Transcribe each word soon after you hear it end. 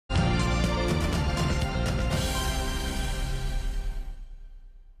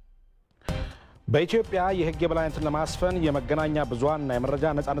በኢትዮጵያ የህግ የበላይነትን ለማስፈን የመገናኛ ብዙሃንና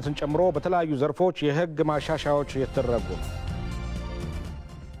የመረጃ ነጻነትን ጨምሮ በተለያዩ ዘርፎች የህግ ማሻሻያዎች እየተደረጉ ነው።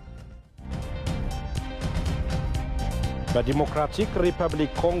 በዲሞክራቲክ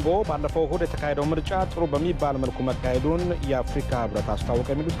ሪፐብሊክ ኮንጎ ባለፈው እሁድ የተካሄደው ምርጫ ጥሩ በሚባል መልኩ መካሄዱን የአፍሪካ ህብረት አስታወቀ።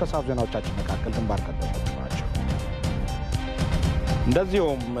 የሚሉት ከሳብ ዜናዎቻችን መካከል ግንባር ቀደሞች ናቸው።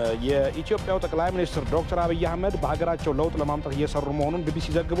 እንደዚሁም የኢትዮጵያው ጠቅላይ ሚኒስትር ዶክተር አብይ አህመድ በሀገራቸው ለውጥ ለማምጣት እየሰሩ መሆኑን ቢቢሲ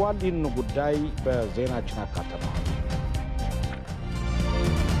ዘግቧል። ይህን ጉዳይ በዜናችን አካተናል።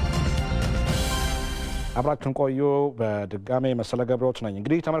 አብራችሁን ቆዩ። በድጋሜ መሰለ ገብረዎት ነኝ።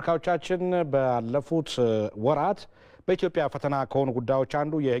 እንግዲህ ተመልካቾቻችን ባለፉት ወራት በኢትዮጵያ ፈተና ከሆኑ ጉዳዮች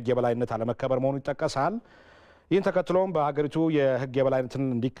አንዱ የህግ የበላይነት አለመከበር መሆኑ ይጠቀሳል። ይህን ተከትሎም በሀገሪቱ የህግ የበላይነትን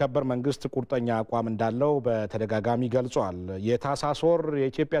እንዲከበር መንግስት ቁርጠኛ አቋም እንዳለው በተደጋጋሚ ገልጿል። የታህሳስ ወር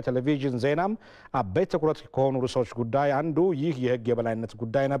የኢትዮጵያ ቴሌቪዥን ዜናም አበይት ትኩረት ከሆኑ ርዕሶች ጉዳይ አንዱ ይህ የህግ የበላይነት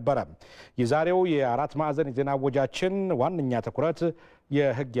ጉዳይ ነበረ። የዛሬው የአራት ማዕዘን የዜና ወጃችን ዋነኛ ትኩረት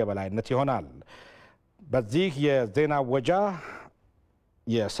የህግ የበላይነት ይሆናል። በዚህ የዜና ወጃ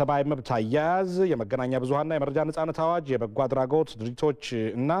የሰብአዊ መብት አያያዝ፣ የመገናኛ ብዙሃንና የመረጃ ነጻነት አዋጅ፣ የበጎ አድራጎት ድርጅቶች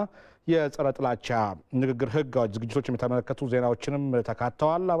እና የጸረ ጥላቻ ንግግር ህግ ዝግጅቶችን የተመለከቱ ዜናዎችንም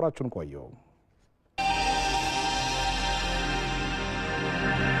ተካተዋል። አብራችሁን ቆዩ።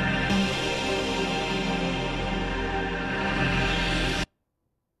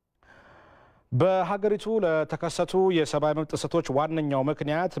 በሀገሪቱ ለተከሰቱ የሰብአዊ መብት ጥሰቶች ዋነኛው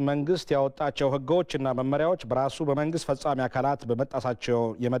ምክንያት መንግስት ያወጣቸው ህጎች እና መመሪያዎች በራሱ በመንግስት ፈጻሚ አካላት በመጣሳቸው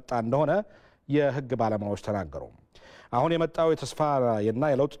የመጣ እንደሆነ የህግ ባለሙያዎች ተናገሩ። አሁን የመጣው የተስፋ እና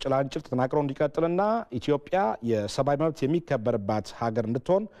የለውጥ ጭላንጭል ተጠናክሮ እንዲቀጥልና ኢትዮጵያ የሰብአዊ መብት የሚከበርባት ሀገር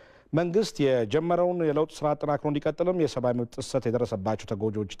እንድትሆን መንግስት የጀመረውን የለውጥ ስራ ተጠናክሮ እንዲቀጥልም የሰብአዊ መብት ጥሰት የደረሰባቸው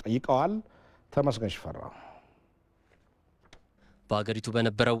ተጎጂዎች ጠይቀዋል። ተመስገን ሽፈራው በሀገሪቱ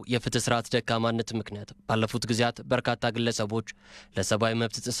በነበረው የፍትህ ስርዓት ደካማነት ምክንያት ባለፉት ጊዜያት በርካታ ግለሰቦች ለሰብአዊ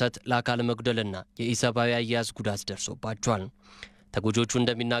መብት ጥሰት፣ ለአካል መጉደልና የኢሰብአዊ አያያዝ ጉዳት ደርሶባቸዋል። ተጎጂዎቹ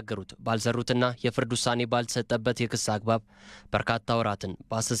እንደሚናገሩት ባልሰሩትና የፍርድ ውሳኔ ባልተሰጠበት የክስ አግባብ በርካታ ወራትን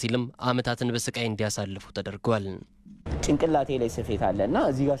ባስ ሲልም ዓመታትን በስቃይ እንዲያሳልፉ ተደርገዋል። ጭንቅላቴ ላይ ስፌት አለና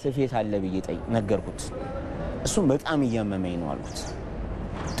እዚህ ጋር ስፌት አለ ብዬ ነገርኩት። እሱም በጣም እያመመኝ ነው አልኩት።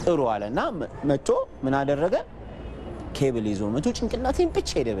 ጥሩ አለና መጥቶ ምን አደረገ? ኬብል ይዞ መጥቶ ጭንቅላቴን ብቻ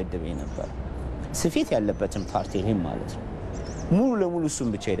ይደበድበኝ ነበር። ስፌት ያለበትን ፓርቲ ይሄን ማለት ነው ሙሉ ለሙሉ እሱም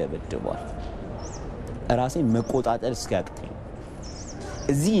ብቻ ይደበድበዋል። ራሴን መቆጣጠር እስኪያቅተኝ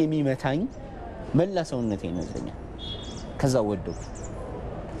እዚህ የሚመታኝ መላ ሰውነቴ ይነዘኛል። ከዛ ወደው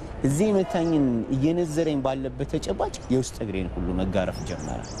እዚህ የመታኝን እየነዘረኝ ባለበት ተጨባጭ የውስጥ እግሬን ሁሉ መጋረፍ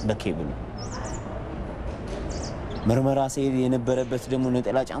ጀመረ በኬብሉ። ምርመራ ሲሄድ የነበረበት ደግሞ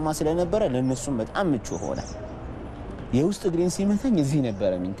ነጠላ ጫማ ስለነበረ ለነሱም በጣም ምቹ ሆነ። የውስጥ እግሬን ሲመታኝ እዚህ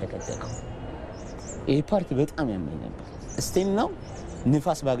ነበር የሚንተከተከው። ይሄ ፓርት በጣም ያመኝ ነበር። እስቲል ነው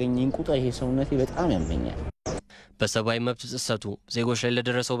ንፋስ ባገኘኝ ቁጥር ይሄ ሰውነቴ በጣም ያመኛል። በሰብአዊ መብት ጥሰቱ ዜጎች ላይ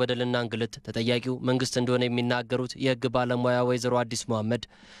ለደረሰው በደልና እንግልት ተጠያቂው መንግስት እንደሆነ የሚናገሩት የህግ ባለሙያ ወይዘሮ አዲስ መሐመድ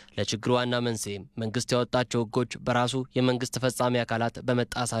ለችግሩ ዋና መንስኤ መንግስት ያወጣቸው ህጎች በራሱ የመንግስት ተፈጻሚ አካላት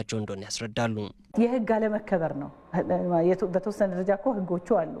በመጣሳቸው እንደሆነ ያስረዳሉ። የህግ አለመከበር ነው። በተወሰነ ደረጃ እኮ ህጎቹ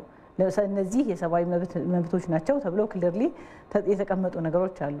አሉ። እነዚህ የሰብአዊ መብቶች ናቸው ተብሎ ክሊርሊ የተቀመጡ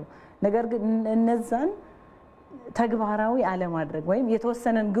ነገሮች አሉ። ነገር ግን እነዛን ተግባራዊ አለማድረግ ወይም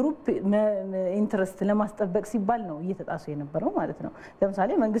የተወሰነን ግሩፕ ኢንትረስት ለማስጠበቅ ሲባል ነው እየተጣሱ የነበረው ማለት ነው። ለምሳሌ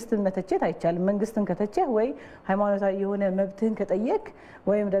መንግስትን መተቸት አይቻልም። መንግስትን ከተቸህ ወይ ሃይማኖታዊ የሆነ መብትህን ከጠየቅ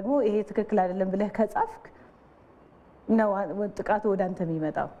ወይም ደግሞ ይሄ ትክክል አይደለም ብለህ ከጻፍክ ነው ጥቃቱ ወደ አንተ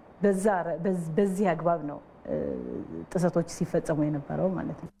የሚመጣው። በዚህ አግባብ ነው ጥሰቶች ሲፈጸሙ የነበረው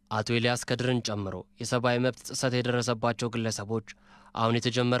ማለት ነው። አቶ ኤልያስ ከድርን ጨምሮ የሰብአዊ መብት ጥሰት የደረሰባቸው ግለሰቦች አሁን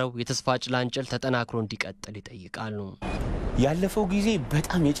የተጀመረው የተስፋ ጭላንጭል ተጠናክሮ እንዲቀጥል ይጠይቃሉ። ያለፈው ጊዜ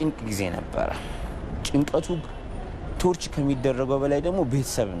በጣም የጭንቅ ጊዜ ነበረ። ጭንቀቱ ቶርች ከሚደረገው በላይ ደግሞ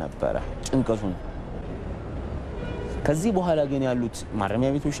ቤተሰብ ነበረ ጭንቀቱ። ከዚህ በኋላ ግን ያሉት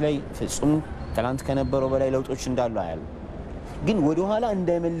ማረሚያ ቤቶች ላይ ፍጹም ትላንት ከነበረው በላይ ለውጦች እንዳሉ አያሉ። ግን ወደ ኋላ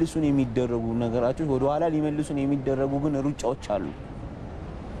እንዳይመልሱን የሚደረጉ ነገራቶች፣ ወደ ኋላ ሊመልሱን የሚደረጉ ግን ሩጫዎች አሉ።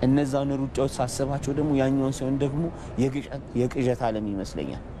 እነዛን ሩጫዎች ሳስባቸው ደግሞ ያኛውን ሲሆን ደግሞ የቅዠት ዓለም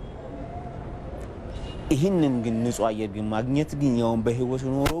ይመስለኛል። ይህንን ግን ንጹህ አየር ግን ማግኘት ግን ያውን በህይወት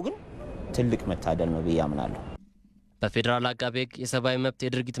ኖሮ ግን ትልቅ መታደል ነው ብዬ አምናለሁ። በፌዴራል አቃቤ ሕግ የሰብአዊ መብት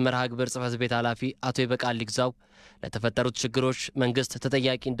የድርጊት መርሃ ግብር ጽሕፈት ቤት ኃላፊ አቶ ይበቃል ይግዛው ለተፈጠሩት ችግሮች መንግስት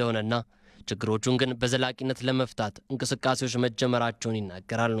ተጠያቂ እንደሆነና ችግሮቹን ግን በዘላቂነት ለመፍታት እንቅስቃሴዎች መጀመራቸውን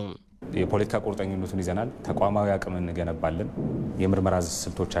ይናገራሉ። የፖለቲካ ቁርጠኝነቱን ይዘናል። ተቋማዊ አቅም እንገነባለን። የምርመራ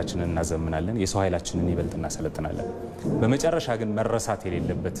ስልቶቻችንን እናዘምናለን። የሰው ኃይላችንን ይበልጥ እናሰለጥናለን። በመጨረሻ ግን መረሳት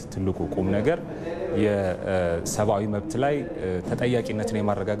የሌለበት ትልቁ ቁም ነገር የሰብአዊ መብት ላይ ተጠያቂነትን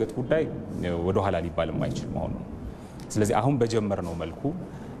የማረጋገጥ ጉዳይ ወደ ኋላ ሊባል የማይችል መሆኑ ነው። ስለዚህ አሁን በጀመርነው መልኩ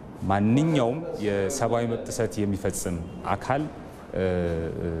ማንኛውም የሰብአዊ መብት ጥሰት የሚፈጽም አካል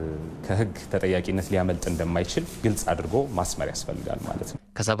ከህግ ተጠያቂነት ሊያመልጥ እንደማይችል ግልጽ አድርጎ ማስመር ያስፈልጋል ማለት ነው።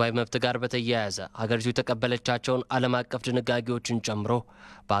 ከሰብአዊ መብት ጋር በተያያዘ ሀገሪቱ የተቀበለቻቸውን ዓለም አቀፍ ድንጋጌዎችን ጨምሮ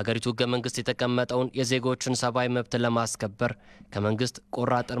በሀገሪቱ ህገ መንግስት የተቀመጠውን የዜጎችን ሰብአዊ መብት ለማስከበር ከመንግስት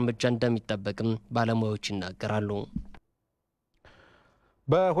ቆራጥ እርምጃ እንደሚጠበቅም ባለሙያዎች ይናገራሉ።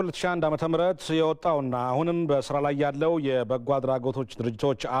 በ2001 ዓመተ ምህረት የወጣውና አሁንም በስራ ላይ ያለው የበጎ አድራጎቶች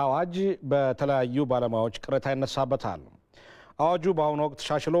ድርጅቶች አዋጅ በተለያዩ ባለሙያዎች ቅሬታ ይነሳበታል። አዋጁ በአሁኑ ወቅት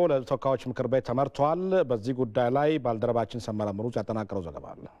ተሻሽሎ ለተወካዮች ምክር ቤት ተመርቷል። በዚህ ጉዳይ ላይ ባልደረባችን ሰመረ ምሩጽ ያጠናቀረው ዘገባ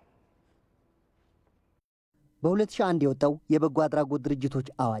አለ። በ2001 የወጣው የበጎ አድራጎት ድርጅቶች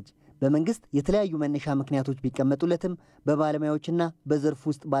አዋጅ በመንግስት የተለያዩ መነሻ ምክንያቶች ቢቀመጡለትም በባለሙያዎችና በዘርፍ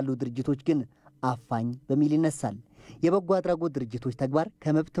ውስጥ ባሉ ድርጅቶች ግን አፋኝ በሚል ይነሳል። የበጎ አድራጎት ድርጅቶች ተግባር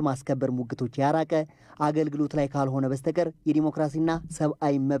ከመብት ማስከበር ሙግቶች ያራቀ አገልግሎት ላይ ካልሆነ በስተቀር የዲሞክራሲና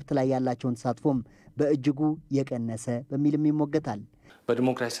ሰብአዊ መብት ላይ ያላቸውን ተሳትፎም በእጅጉ የቀነሰ በሚልም ይሞገታል።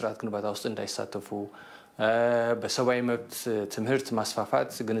 በዲሞክራሲ ስርዓት ግንባታ ውስጥ እንዳይሳተፉ፣ በሰብአዊ መብት ትምህርት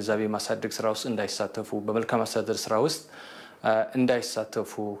ማስፋፋት ግንዛቤ ማሳደግ ስራ ውስጥ እንዳይሳተፉ፣ በመልካም አስተዳደር ስራ ውስጥ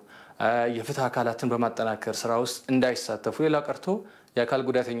እንዳይሳተፉ፣ የፍትህ አካላትን በማጠናከር ስራ ውስጥ እንዳይሳተፉ፣ ሌላ ቀርቶ የአካል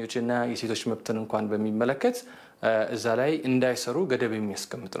ጉዳተኞችና የሴቶች መብትን እንኳን በሚመለከት እዛ ላይ እንዳይሰሩ ገደብ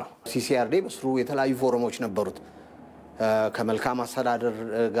የሚያስቀምጥ ነው። ሲሲአርዲ በስሩ የተለያዩ ፎረሞች ነበሩት። ከመልካም አስተዳደር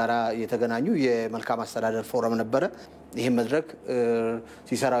ጋር የተገናኙ የመልካም አስተዳደር ፎረም ነበረ። ይሄን መድረክ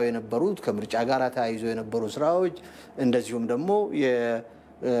ሲሰራው የነበሩት ከምርጫ ጋር ተያይዞ የነበሩ ስራዎች እንደዚሁም ደግሞ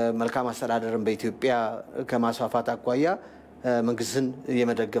የመልካም አስተዳደርን በኢትዮጵያ ከማስፋፋት አኳያ መንግስትን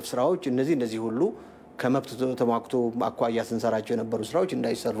የመደገፍ ስራዎች እነዚህ ሁሉ ከመብት ተሟግቶ አኳያ ስንሰራቸው የነበሩ ስራዎች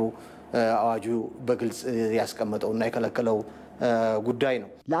እንዳይሰሩ አዋጁ በግልጽ ያስቀመጠውና የከለከለው ጉዳይ ነው።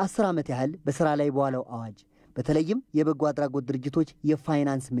 ለ10 ዓመት ያህል በስራ ላይ በዋለው አዋጅ በተለይም የበጎ አድራጎት ድርጅቶች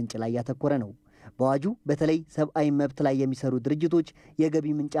የፋይናንስ ምንጭ ላይ ያተኮረ ነው። በአዋጁ በተለይ ሰብአዊ መብት ላይ የሚሰሩ ድርጅቶች የገቢ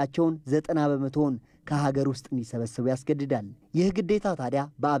ምንጫቸውን 90% ከሀገር ውስጥ እንዲሰበስቡ ያስገድዳል። ይህ ግዴታ ታዲያ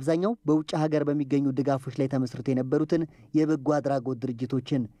በአብዛኛው በውጭ ሀገር በሚገኙ ድጋፎች ላይ ተመስርቶ የነበሩትን የበጎ አድራጎት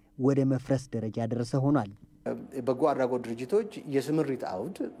ድርጅቶችን ወደ መፍረስ ደረጃ ያደረሰ ሆኗል። በጎ አድራጎት ድርጅቶች የስምሪት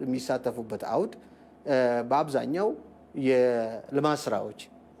አውድ የሚሳተፉበት አውድ በአብዛኛው የልማት ስራዎች፣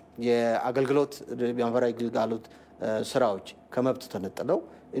 የአገልግሎት ማህበራዊ ግልጋሎት ስራዎች ከመብት ተነጥለው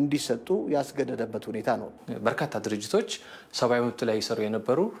እንዲሰጡ ያስገደደበት ሁኔታ ነው። በርካታ ድርጅቶች ሰብአዊ መብት ላይ ይሰሩ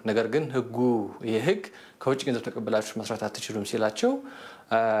የነበሩ ነገር ግን የህግ ከውጭ ገንዘብ ተቀበላችሁ መስራት አትችሉም ሲላቸው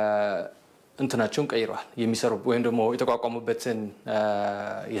እንትናቸውን ቀይረዋል። የሚሰሩ ወይም ደግሞ የተቋቋሙበትን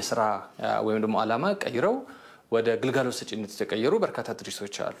የስራ ወይም ደግሞ ዓላማ ቀይረው ወደ ግልጋሎት ሰጪነት የተቀየሩ በርካታ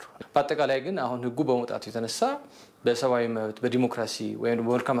ድርጅቶች አሉ። በአጠቃላይ ግን አሁን ህጉ በመውጣቱ የተነሳ በሰብአዊ መብት በዲሞክራሲ ወይም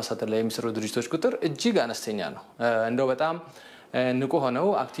በመልካም አስተዳደር ላይ የሚሰሩ ድርጅቶች ቁጥር እጅግ አነስተኛ ነው። እንደው በጣም ንቁ ሆነው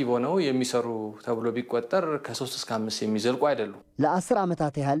አክቲቭ ሆነው የሚሰሩ ተብሎ ቢቆጠር ከ3 እስከ 5 የሚዘልቁ አይደሉም። ለ10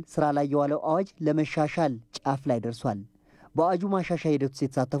 ዓመታት ያህል ስራ ላይ የዋለው አዋጅ ለመሻሻል ጫፍ ላይ ደርሷል። በአዋጁ ማሻሻያ ሂደት ውስጥ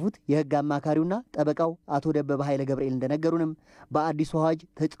የተሳተፉት የህግ አማካሪውና ጠበቃው አቶ ደበበ ኃይለ ገብርኤል እንደነገሩንም በአዲሱ አዋጅ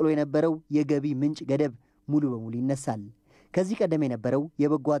ተጥሎ የነበረው የገቢ ምንጭ ገደብ ሙሉ በሙሉ ይነሳል። ከዚህ ቀደም የነበረው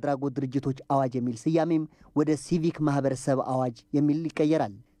የበጎ አድራጎት ድርጅቶች አዋጅ የሚል ስያሜም ወደ ሲቪክ ማህበረሰብ አዋጅ የሚል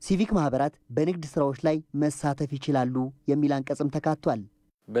ይቀየራል። ሲቪክ ማህበራት በንግድ ስራዎች ላይ መሳተፍ ይችላሉ የሚል አንቀጽም ተካቷል።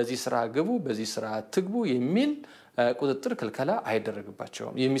 በዚህ ስራ ግቡ፣ በዚህ ስራ ትግቡ የሚል ቁጥጥር ክልከላ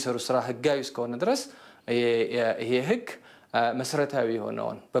አይደረግባቸውም። የሚሰሩ ስራ ህጋዊ እስከሆነ ድረስ ይሄ ህግ መሰረታዊ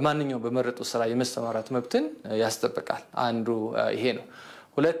የሆነውን በማንኛውም በመረጡ ስራ የመሰማራት መብትን ያስጠብቃል። አንዱ ይሄ ነው።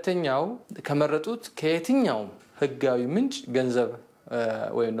 ሁለተኛው ከመረጡት ከየትኛው ህጋዊ ምንጭ ገንዘብ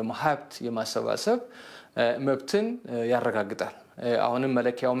ወይም ደግሞ ሀብት የማሰባሰብ መብትን ያረጋግጣል። አሁንም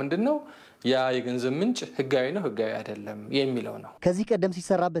መለኪያው ምንድነው? ያ የገንዘብ ምንጭ ህጋዊ ነው ህጋዊ አይደለም የሚለው ነው። ከዚህ ቀደም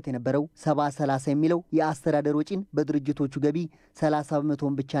ሲሰራበት የነበረው 70-30 የሚለው የአስተዳደር ወጪን በድርጅቶቹ ገቢ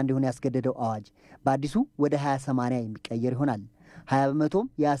 30% ብቻ እንዲሆን ያስገደደው አዋጅ በአዲሱ ወደ 20-80 የሚቀየር ይሆናል። 20%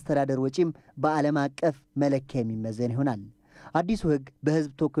 የአስተዳደር ወጪም በዓለም አቀፍ መለኪያ የሚመዘን ይሆናል። አዲሱ ህግ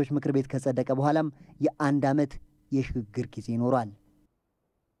በህዝብ ተወካዮች ምክር ቤት ከጸደቀ በኋላም የ1 ዓመት የሽግግር ጊዜ ይኖራል።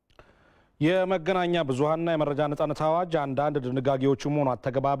 የመገናኛ ብዙሃንና የመረጃ ነጻነት አዋጅ አንዳንድ ድንጋጌዎችም ሆኑ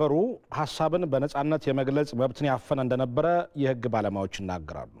አተገባበሩ ሀሳብን በነጻነት የመግለጽ መብትን ያፈነ እንደነበረ የህግ ባለሙያዎች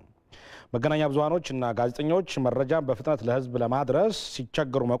ይናገራሉ። መገናኛ ብዙሃኖች እና ጋዜጠኞች መረጃን በፍጥነት ለህዝብ ለማድረስ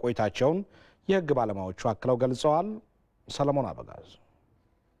ሲቸገሩ መቆየታቸውን የህግ ባለሙያዎቹ አክለው ገልጸዋል። ሰለሞን አበጋዝ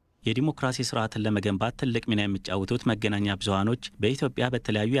የዲሞክራሲ ስርዓትን ለመገንባት ትልቅ ሚና የሚጫወቱት መገናኛ ብዙሃኖች በኢትዮጵያ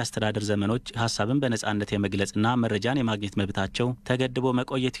በተለያዩ የአስተዳደር ዘመኖች ሀሳብን በነጻነት የመግለጽና መረጃን የማግኘት መብታቸው ተገድቦ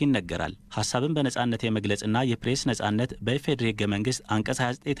መቆየቱ ይነገራል። ሀሳብን በነጻነት የመግለጽና የፕሬስ ነጻነት በኢፌዴሪ ሕገ መንግስት አንቀጽ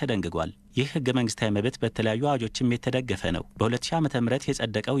 29 ተደንግጓል። ይህ ሕገ መንግስታዊ መብት በተለያዩ አዋጆችም የተደገፈ ነው። በ2000 ዓ.ም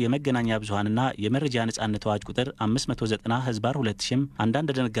የጸደቀው የመገናኛ ብዙሃንና የመረጃ ነጻነት አዋጅ ቁጥር 590/2000 አንዳንድ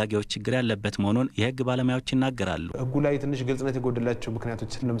ድንጋጌዎች ችግር ያለበት መሆኑን የሕግ ባለሙያዎች ይናገራሉ። ሕጉ ላይ ትንሽ ግልጽነት የጎደላቸው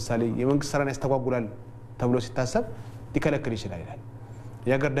ምክንያቶች ለምሳሌ የመንግስት ስራን ያስተጓጉላል ተብሎ ሲታሰብ ሊከለክል ይችላል ይላል።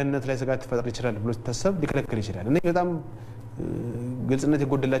 የሀገር ደህንነት ላይ ስጋት ሊፈጥር ይችላል ብሎ ሲታሰብ ሊከለክል ይችላል። እነዚህ በጣም ግልጽነት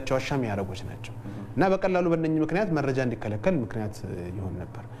የጎደላቸው አሻሚ ያረጎች ናቸው እና በቀላሉ በእነኚህ ምክንያት መረጃ እንዲከለከል ምክንያት ይሆን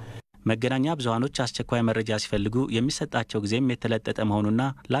ነበር። መገናኛ ብዙሃኖች አስቸኳይ መረጃ ሲፈልጉ የሚሰጣቸው ጊዜም የተለጠጠ መሆኑና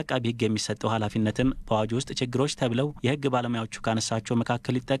ለአቃቢ ሕግ የሚሰጠው ኃላፊነትም በአዋጅ ውስጥ ችግሮች ተብለው የሕግ ባለሙያዎቹ ካነሳቸው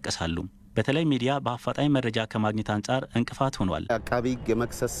መካከል ይጠቀሳሉ። በተለይ ሚዲያ በአፋጣኝ መረጃ ከማግኘት አንጻር እንቅፋት ሆኗል። አቃቢ ሕግ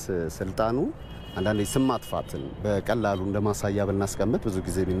የመክሰስ ስልጣኑ አንዳንዴ ስም ማጥፋትን በቀላሉ እንደማሳያ ብናስቀምጥ ብዙ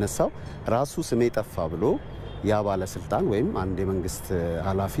ጊዜ የሚነሳው ራሱ ስሜ ጠፋ ብሎ ያ ባለስልጣን ወይም አንድ የመንግስት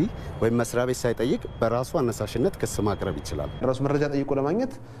ኃላፊ ወይም መስሪያ ቤት ሳይጠይቅ በራሱ አነሳሽነት ክስ ማቅረብ ይችላል። ራሱ መረጃ ጠይቆ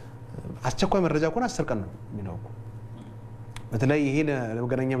ለማግኘት አስቸኳይ መረጃ ከሆነ 10 ቀን ነው የሚለው። በተለይ ይሄ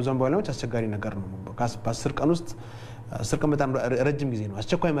ለመገናኛ ብዙሃን ባለሙያዎች አስቸጋሪ ነገር ነው። በ10 ቀን ውስጥ 10 ቀን በጣም ረጅም ጊዜ ነው።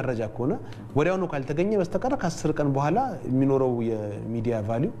 አስቸኳይ መረጃ ከሆነ ወዲያውኑ ካልተገኘ በስተቀር ከ10 ቀን በኋላ የሚኖረው የሚዲያ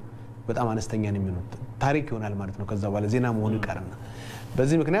ቫልዩ በጣም አነስተኛ ነው የሚሆነው። ታሪክ ይሆናል ማለት ነው። ከዛ በኋላ ዜና መሆኑ ይቀርና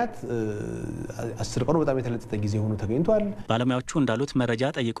በዚህ ምክንያት 10 ቀኑ በጣም የተለጠጠ ጊዜ ሆኖ ተገኝቷል። ባለሙያዎቹ እንዳሉት መረጃ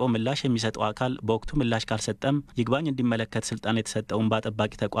ጠይቆ ምላሽ የሚሰጠው አካል በወቅቱ ምላሽ ካልሰጠም ይግባኝ እንዲመለከት ስልጣን የተሰጠውን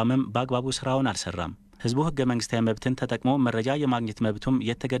በጠባቂ ተቋምም በአግባቡ ስራውን አልሰራም። ህዝቡ ህገ መንግስታዊ መብትን ተጠቅሞ መረጃ የማግኘት መብቱም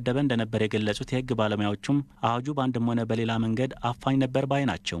የተገደበ እንደነበር የገለጹት የህግ ባለሙያዎቹም አዋጁ በአንድም ሆነ በሌላ መንገድ አፋኝ ነበር ባይ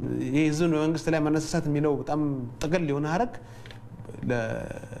ናቸው። ይህ ህዝብን በመንግስት ላይ ማነሳሳት የሚለው በጣም ጥቅል የሆነ ሀረግ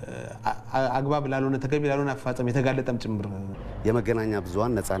አግባብ ላልሆነ ተገቢ ላልሆነ አፋጸም የተጋለጠም ጭምር የመገናኛ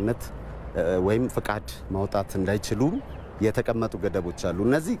ብዙሃን ነጻነት ወይም ፍቃድ ማውጣት እንዳይችሉ የተቀመጡ ገደቦች አሉ።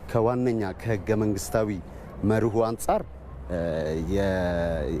 እነዚህ ከዋነኛ ከህገ መንግስታዊ መርሁ አንጻር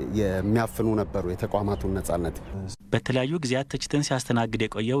የሚያፍኑ ነበሩ የተቋማቱን ነጻነት። በተለያዩ ጊዜያት ትችትን ሲያስተናግድ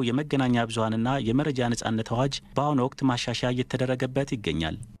የቆየው የመገናኛ ብዙሃንና የመረጃ ነጻነት አዋጅ በአሁኑ ወቅት ማሻሻያ እየተደረገበት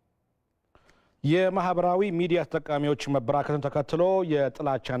ይገኛል። የማህበራዊ ሚዲያ ተጠቃሚዎች መበራከትን ተከትሎ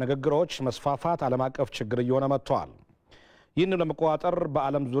የጥላቻ ንግግሮች መስፋፋት ዓለም አቀፍ ችግር እየሆነ መጥቷል። ይህንን ለመቆጣጠር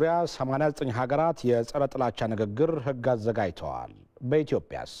በዓለም ዙሪያ 89 ሀገራት የጸረ ጥላቻ ንግግር ህግ አዘጋጅተዋል።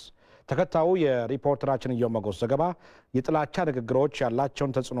 በኢትዮጵያስ? ተከታዩ የሪፖርተራችን እየመጎስ ዘገባ የጥላቻ ንግግሮች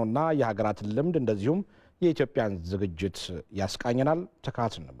ያላቸውን ተጽዕኖና የሀገራትን ልምድ እንደዚሁም የኢትዮጵያን ዝግጅት ያስቃኘናል።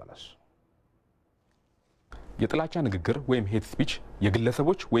 ተካተን እንመለስ። የጥላቻ ንግግር ወይም ሄት ስፒች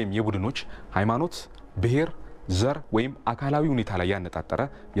የግለሰቦች ወይም የቡድኖች ሃይማኖት፣ ብሔር፣ ዘር ወይም አካላዊ ሁኔታ ላይ ያነጣጠረ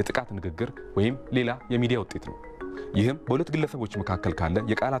የጥቃት ንግግር ወይም ሌላ የሚዲያ ውጤት ነው። ይህም በሁለት ግለሰቦች መካከል ካለ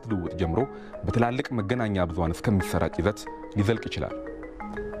የቃላት ልውውጥ ጀምሮ በትላልቅ መገናኛ ብዙሃን እስከሚሰራጭ ይዘት ሊዘልቅ ይችላል።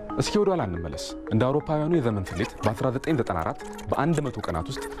 እስኪ ወደ ኋላ እንመለስ። እንደ አውሮፓውያኑ የዘመን ስሌት በ1994 በ100 ቀናት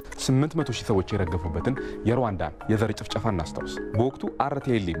ውስጥ 800,000 ሰዎች የረገፉበትን የሩዋንዳን የዘር ጭፍጨፋ እናስታውስ። በወቅቱ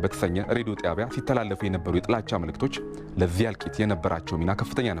RTL በተሰኘ ሬዲዮ ጣቢያ ሲተላለፉ የነበሩ የጥላቻ መልእክቶች ለዚህ አልቂት የነበራቸው ሚና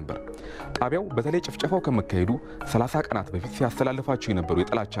ከፍተኛ ነበር። ጣቢያው በተለይ ጭፍጨፋው ከመካሄዱ 30 ቀናት በፊት ሲያስተላልፋቸው የነበሩ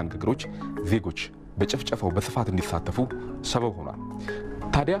የጥላቻ ንግግሮች ዜጎች በጭፍጨፋው በስፋት እንዲሳተፉ ሰበብ ሆኗል።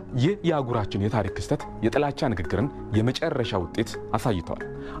 ታዲያ ይህ የአህጉራችን የታሪክ ክስተት የጥላቻ ንግግርን የመጨረሻ ውጤት አሳይቷል።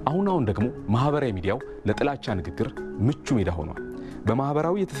 አሁን ደግሞ ማህበራዊ ሚዲያው ለጥላቻ ንግግር ምቹ ሜዳ ሆኗል።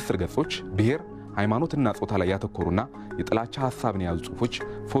 በማህበራዊ የትስስር ገጾች ብሔር፣ ሃይማኖትና ጾታ ላይ ያተኮሩና የጥላቻ ሐሳብን የያዙ ጽሑፎች፣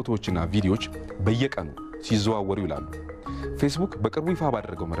 ፎቶዎችና ቪዲዮዎች በየቀኑ ሲዘዋወሩ ይውላሉ። ፌስቡክ በቅርቡ ይፋ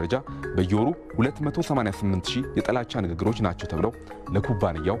ባደረገው መረጃ በየወሩ 288,000 የጥላቻ ንግግሮች ናቸው ተብለው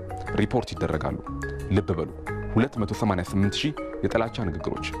ለኩባንያው ሪፖርት ይደረጋሉ። ልብ በሉ 288,000 የጥላቻ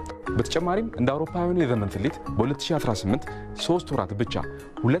ንግግሮች። በተጨማሪም እንደ አውሮፓውያኑ የዘመን ስሌት በ2018 3 ወራት ብቻ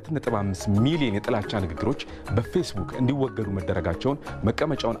 2.5 ሚሊዮን የጥላቻ ንግግሮች በፌስቡክ እንዲወገዱ መደረጋቸውን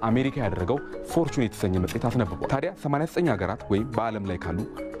መቀመጫውን አሜሪካ ያደረገው ፎርቹን የተሰኘ መጽሔት አስነብቧል። ታዲያ 89 ሀገራት ወይም በዓለም ላይ ካሉ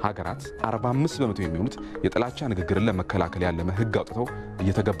ሀገራት 45 በመቶ የሚሆኑት የጥላቻ ንግግርን ለመከላከል ያለመ ህግ አውጥተው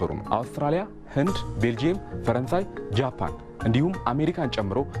እየተገበሩ ነው። አውስትራሊያ፣ ህንድ፣ ቤልጂየም፣ ፈረንሳይ፣ ጃፓን እንዲሁም አሜሪካን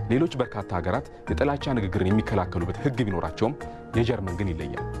ጨምሮ ሌሎች በርካታ ሀገራት የጥላቻ ንግግርን የሚከላከሉበት ህግ ቢኖራቸውም የጀርመን ግን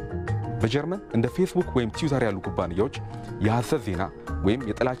ይለያል። በጀርመን እንደ ፌስቡክ ወይም ትዊተር ያሉ ኩባንያዎች የሐሰት ዜና ወይም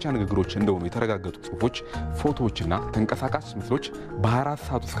የጥላቻ ንግግሮች እንደሆኑ የተረጋገጡ ጽሑፎች፣ ፎቶዎችና ተንቀሳቃሽ ምስሎች በ24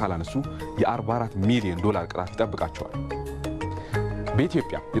 ሰዓት ውስጥ ካላነሱ የ44 ሚሊዮን ዶላር ቅጣት ይጠብቃቸዋል።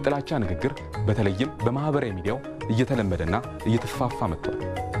 በኢትዮጵያ የጥላቻ ንግግር በተለይም በማህበራዊ ሚዲያው እየተለመደና እየተስፋፋ መጥቷል።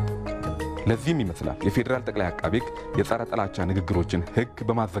 ለዚህም ይመስላል የፌዴራል ጠቅላይ አቃቤ ሕግ የጸረ ጥላቻ ንግግሮችን ሕግ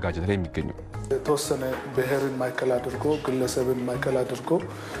በማዘጋጀት ላይ የሚገኘው። ተወሰነ ብሔርን ማዕከል አድርጎ ግለሰብን ማዕከል አድርጎ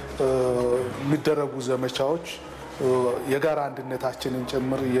የሚደረጉ ዘመቻዎች የጋራ አንድነታችንን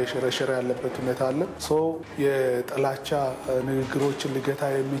ጭምር እየሸረሸረ ያለበት ሁኔታ አለ። የጥላቻ ንግግሮችን ሊገታ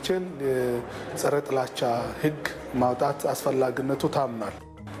የሚችል የጸረ ጥላቻ ሕግ ማውጣት አስፈላጊነቱ ታምናል።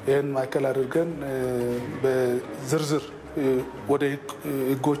 ይህን ማዕከል አድርገን በዝርዝር ወደ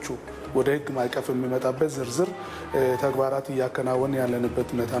ሕጎቹ ወደ ሕግ ማዕቀፍ የሚመጣበት ዝርዝር ተግባራት እያከናወን ያለንበት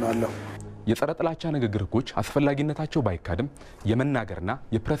ሁኔታ ነው አለው። የጸረ ጥላቻ ንግግር ሕጎች አስፈላጊነታቸው ባይካድም የመናገርና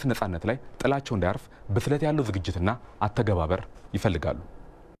የፕሬስ ነጻነት ላይ ጥላቸው እንዳያርፍ ብስለት ያለው ዝግጅትና አተገባበር ይፈልጋሉ።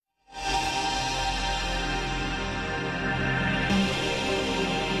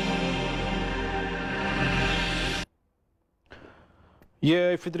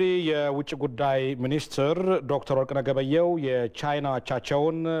 የኢፌዴሪ የውጭ ጉዳይ ሚኒስትር ዶክተር ወርቅነህ ገበየሁ የቻይና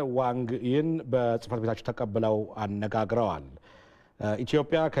አቻቸውን ዋንግ ይን በጽህፈት ቤታቸው ተቀብለው አነጋግረዋል።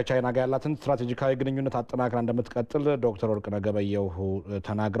 ኢትዮጵያ ከቻይና ጋር ያላትን ስትራቴጂካዊ ግንኙነት አጠናክራ እንደምትቀጥል ዶክተር ወርቅነህ ገበየሁ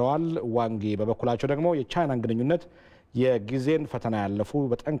ተናግረዋል። ዋንግ ይ በበኩላቸው ደግሞ የቻይናን ግንኙነት የጊዜን ፈተና ያለፉ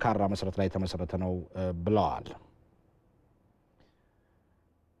በጠንካራ መሰረት ላይ የተመሰረተ ነው ብለዋል።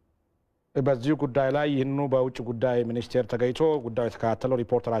 በዚህ ጉዳይ ላይ ይህንኑ በውጭ ጉዳይ ሚኒስቴር ተገኝቶ ጉዳዩ የተከታተለው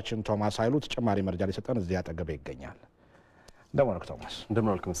ሪፖርተራችን ቶማስ ኃይሉ ተጨማሪ መረጃ ሊሰጠን እዚህ አጠገቤ ይገኛል። እንደምን ዋልክ ቶማስ?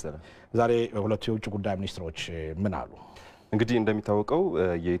 እንደምን ዋልክ መሰለ። ዛሬ ሁለቱ የውጭ ጉዳይ ሚኒስትሮች ምን አሉ? እንግዲህ እንደሚታወቀው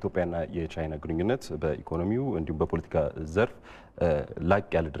የኢትዮጵያና የቻይና ግንኙነት በኢኮኖሚው እንዲሁም በፖለቲካ ዘርፍ ላቅ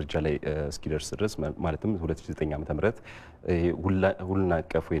ያለ ደረጃ ላይ እስኪደርስ ድረስ ማለትም 2009 ዓ.ም ሁሉን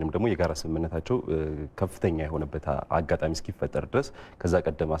አቀፍ ወይንም ደግሞ የጋራ ስምምነታቸው ከፍተኛ የሆነበት አጋጣሚ እስኪፈጠር ድረስ ከዛ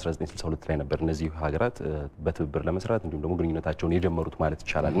ቀደም 1962 ላይ ነበር እነዚህ ሀገራት በትብብር ለመስራት እንዲሁም ደግሞ ግንኙነታቸውን የጀመሩት ማለት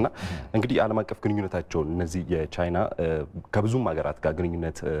ይቻላል። እና እንግዲህ ዓለም አቀፍ ግንኙነታቸውን እነዚህ የቻይና ከብዙም ሀገራት ጋር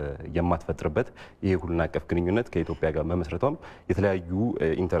ግንኙነት የማትፈጥርበት ይሄ ሁሉን አቀፍ ግንኙነት ከኢትዮጵያ ጋር መመስረቷም የተለያዩ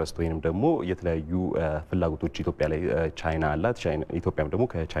ኢንተረስት ወይንም ደግሞ የተለያዩ ፍላጎቶች ኢትዮጵያ ላይ ቻይና አላት። ኢትዮጵያም ደግሞ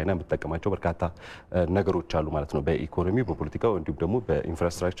ከቻይና የምትጠቀማቸው በርካታ ነገሮች አሉ ማለት ነው። በኢኮኖሚ፣ በፖለቲካው እንዲሁም ደግሞ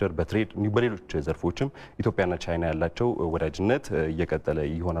በኢንፍራስትራክቸር፣ በትሬድ እንዲሁም በሌሎች ዘርፎችም ኢትዮጵያና ቻይና ያላቸው ወዳጅነት እየቀጠለ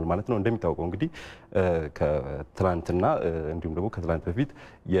ይሆናል ማለት ነው። እንደሚታወቀው እንግዲህ ከትላንትና እንዲሁም ደግሞ ከትላንት በፊት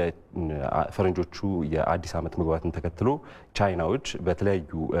የፈረንጆቹ የአዲስ ዓመት መግባትን ተከትሎ ቻይናዎች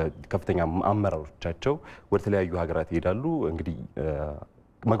በተለያዩ ከፍተኛ አመራሮቻቸው ወደ ተለያዩ ሀገራት ይሄዳሉ። እንግዲህ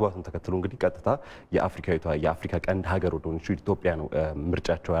መግባቱን ተከትሎ እንግዲህ ቀጥታ የአፍሪካ ቀንድ ሀገር ወደ ሆነችው ኢትዮጵያ ነው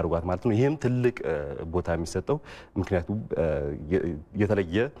ምርጫቸው ያደርጓት ማለት ነው። ይህም ትልቅ ቦታ የሚሰጠው ምክንያቱም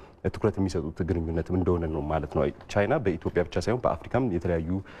የተለየ ትኩረት የሚሰጡት ግንኙነትም እንደሆነ ነው ማለት ነው። ቻይና በኢትዮጵያ ብቻ ሳይሆን በአፍሪካም የተለያዩ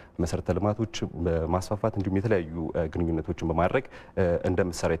መሰረተ ልማቶች በማስፋፋት እንዲሁም የተለያዩ ግንኙነቶችን በማድረግ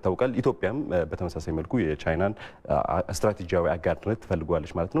እንደምትሰራ ይታወቃል። ኢትዮጵያም በተመሳሳይ መልኩ የቻይናን ስትራቴጂያዊ አጋርነት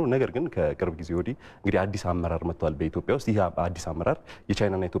ትፈልጓለች ማለት ነው። ነገር ግን ከቅርብ ጊዜ ወዲህ እንግዲህ አዲስ አመራር መጥቷል በኢትዮጵያ ውስጥ። ይህ አዲስ አመራር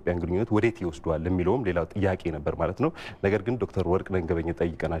የቻይናና የኢትዮጵያን ግንኙነት ወዴት ይወስደዋል የሚለውም ሌላው ጥያቄ ነበር ማለት ነው። ነገር ግን ዶክተር ወርቅነህ ገበየሁ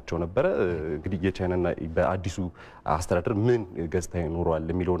ጠይቀናቸው ነበረ። እንግዲህ የቻይናና በአዲሱ አስተዳደር ምን ገጽታ ይኖረዋል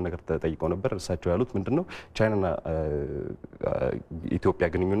የሚለውን ነገር ተጠይቀው ነበር። እሳቸው ያሉት ምንድነው ቻይናና ኢትዮጵያ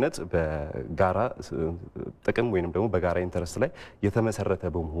ግንኙነት በጋራ ጥቅም ወይንም ደግሞ በጋራ ኢንተረስት ላይ የተመሰረተ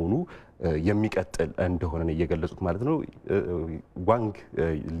በመሆኑ የሚቀጥል እንደሆነ ነው የገለጹት ማለት ነው። ዋንግ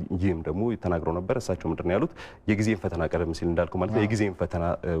ይህም ደግሞ ተናግረው ነበር። እሳቸው ምንድነው ያሉት የጊዜን ፈተና ቀደም ሲል እንዳልኩ ማለት ነው የጊዜን ፈተና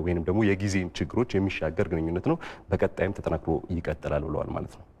ወይንም ደግሞ የጊዜን ችግሮች የሚሻገር ግንኙነት ነው፣ በቀጣይም ተጠናክሮ ይቀጥላል ብለዋል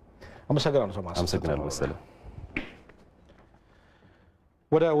ማለት ነው። አመሰግናለሁ ቶማስ። አመሰግናለሁ መሰለ።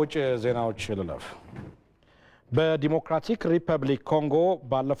 ወደ ውጭ ዜናዎች ልለፍ። በዲሞክራቲክ ሪፐብሊክ ኮንጎ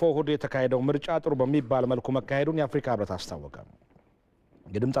ባለፈው እሁድ የተካሄደው ምርጫ ጥሩ በሚባል መልኩ መካሄዱን የአፍሪካ ህብረት አስታወቀ።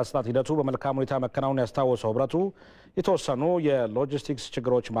 የድምፅ አሰጣጥ ሂደቱ በመልካም ሁኔታ መከናወኑን ያስታወሰው ህብረቱ የተወሰኑ የሎጂስቲክስ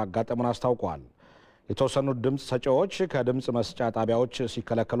ችግሮች ማጋጠሙን አስታውቋል። የተወሰኑ ድምፅ ሰጪዎች ከድምፅ መስጫ ጣቢያዎች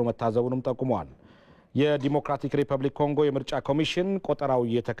ሲከለከሉ መታዘቡንም ጠቁመዋል። የዲሞክራቲክ ሪፐብሊክ ኮንጎ የምርጫ ኮሚሽን ቆጠራው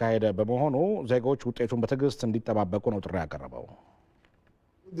እየተካሄደ በመሆኑ ዜጎች ውጤቱን በትዕግስት እንዲጠባበቁ ነው ጥሪ ያቀረበው።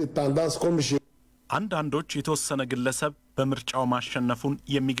 አንዳንዶች የተወሰነ ግለሰብ በምርጫው ማሸነፉን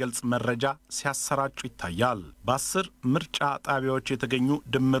የሚገልጽ መረጃ ሲያሰራጩ ይታያል። በ10 ምርጫ ጣቢያዎች የተገኙ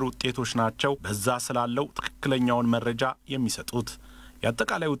ድምር ውጤቶች ናቸው በዛ ስላለው ትክክለኛውን መረጃ የሚሰጡት።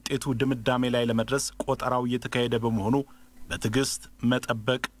 የአጠቃላይ ውጤቱ ድምዳሜ ላይ ለመድረስ ቆጠራው እየተካሄደ በመሆኑ በትዕግስት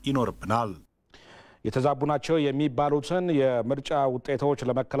መጠበቅ ይኖርብናል። የተዛቡ ናቸው የሚባሉትን የምርጫ ውጤቶች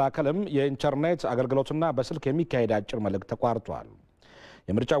ለመከላከልም የኢንተርኔት አገልግሎትና በስልክ የሚካሄድ አጭር መልእክት ተቋርጧል።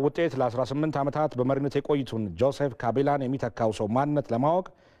 የምርጫ ውጤት ለ18 ዓመታት በመሪነት የቆዩትን ጆሴፍ ካቢላን የሚተካው ሰው ማንነት ለማወቅ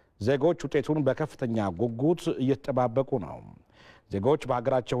ዜጎች ውጤቱን በከፍተኛ ጉጉት እየተጠባበቁ ነው። ዜጎች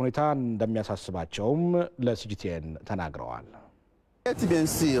በሀገራቸው ሁኔታ እንደሚያሳስባቸውም ለሲጂቲኤን ተናግረዋል።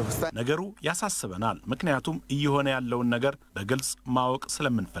 ነገሩ ያሳስበናል፣ ምክንያቱም እየሆነ ያለውን ነገር በግልጽ ማወቅ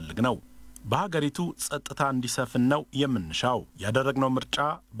ስለምንፈልግ ነው። በሀገሪቱ ጸጥታ እንዲሰፍን ነው የምንሻው። ያደረግነው ምርጫ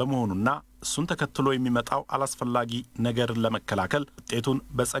በመሆኑና እሱን ተከትሎ የሚመጣው አላስፈላጊ ነገርን ለመከላከል ውጤቱን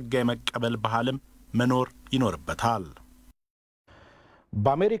በጸጋ የመቀበል ባህልም መኖር ይኖርበታል።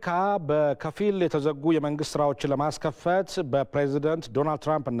 በአሜሪካ በከፊል የተዘጉ የመንግስት ስራዎችን ለማስከፈት በፕሬዝዳንት ዶናልድ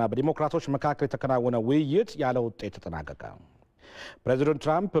ትራምፕ እና በዲሞክራቶች መካከል የተከናወነ ውይይት ያለ ውጤት ተጠናቀቀ። ፕሬዝዳንት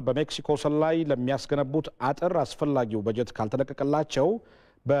ትራምፕ በሜክሲኮ ወሰን ላይ ለሚያስገነቡት አጥር አስፈላጊው በጀት ካልተለቀቀላቸው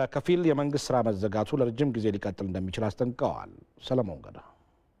በከፊል የመንግስት ስራ መዘጋቱ ለረጅም ጊዜ ሊቀጥል እንደሚችል አስጠንቅቀዋል። ሰለሞን ገዳ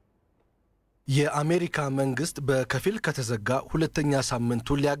የአሜሪካ መንግስት በከፊል ከተዘጋ ሁለተኛ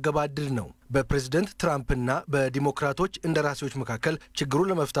ሳምንቱን ሊያገባድድ ነው። በፕሬዝዳንት ትራምፕና በዲሞክራቶች እንደራሴዎች መካከል ችግሩን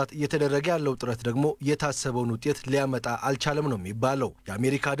ለመፍታት እየተደረገ ያለው ጥረት ደግሞ የታሰበውን ውጤት ሊያመጣ አልቻለም ነው የሚባለው።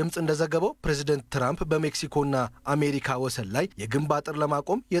 የአሜሪካ ድምፅ እንደዘገበው ፕሬዝዳንት ትራምፕ በሜክሲኮና አሜሪካ ወሰን ላይ የግንብ አጥር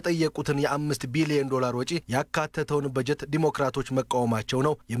ለማቆም የጠየቁትን የ5 ቢሊዮን ዶላር ወጪ ያካተተውን በጀት ዲሞክራቶች መቃወማቸው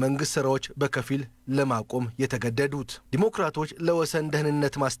ነው የመንግስት ስራዎች በከፊል ለማቆም የተገደዱት። ዲሞክራቶች ለወሰን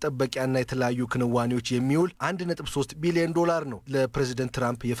ደህንነት ማስጠበቂያና የተለያዩ ክንዋኔዎች የሚውል 1.3 ቢሊዮን ዶላር ነው ለፕሬዝዳንት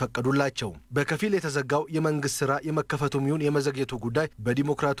ትራምፕ የፈቀዱላቸው። በከፊል የተዘጋው የመንግስት ስራ የመከፈቱም ይሁን የመዘግየቱ ጉዳይ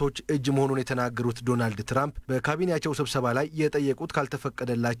በዲሞክራቶች እጅ መሆኑን የተናገሩት ዶናልድ ትራምፕ በካቢኔያቸው ስብሰባ ላይ የጠየቁት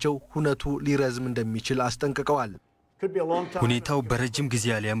ካልተፈቀደላቸው ሁነቱ ሊረዝም እንደሚችል አስጠንቅቀዋል። ሁኔታው በረጅም ጊዜ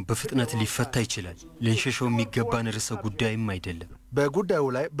አሊያም በፍጥነት ሊፈታ ይችላል። ልንሸሸው የሚገባን ርዕሰ ጉዳይም አይደለም። በጉዳዩ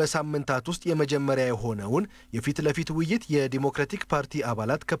ላይ በሳምንታት ውስጥ የመጀመሪያ የሆነውን የፊት ለፊት ውይይት የዲሞክራቲክ ፓርቲ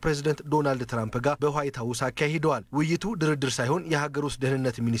አባላት ከፕሬዝዳንት ዶናልድ ትራምፕ ጋር በዋይት ሃውስ አካሂደዋል። ውይይቱ ድርድር ሳይሆን የሀገር ውስጥ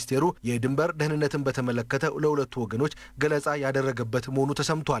ደህንነት ሚኒስቴሩ የድንበር ደህንነትን በተመለከተ ለሁለቱ ወገኖች ገለጻ ያደረገበት መሆኑ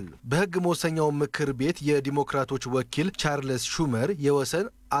ተሰምቷል። በህግ መወሰኛው ምክር ቤት የዲሞክራቶች ወኪል ቻርልስ ሹመር የወሰን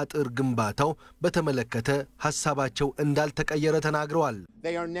አጥር ግንባታው በተመለከተ ሀሳባቸው እንዳልተቀየረ ተናግረዋል።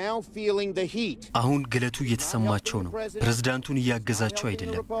 አሁን ግለቱ እየተሰማቸው ነው። ፕሬዝዳንቱን እያገዛቸው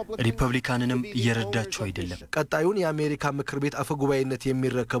አይደለም፣ ሪፐብሊካንንም እየረዳቸው አይደለም። ቀጣዩን የአሜሪካ ምክር ቤት አፈጉባኤነት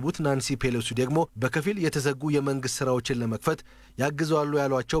የሚረከቡት ናንሲ ፔሎሲ ደግሞ በከፊል የተዘጉ የመንግስት ስራዎችን ለመክፈት ያግዛሉ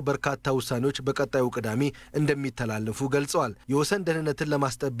ያሏቸው በርካታ ውሳኔዎች በቀጣዩ ቅዳሜ እንደሚተላለፉ ገልጸዋል። የወሰን ደህንነትን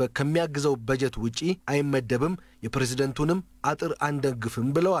ለማስጠበቅ ከሚያግዘው በጀት ውጪ አይመደብም፣ የፕሬዝዳንቱንም አጥር አንደግፍም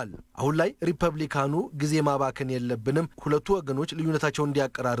ብለዋል። አሁን ላይ ሪፐብሊካኑ ጊዜ ማባከን የለብንም፣ ሁለቱ ወገኖች ልዩነታቸውን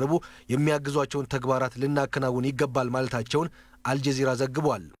እንዲያቀራርቡ የሚያግዟቸውን ተግባራት ልናከናውን ይገባል ማለታቸውን አልጀዚራ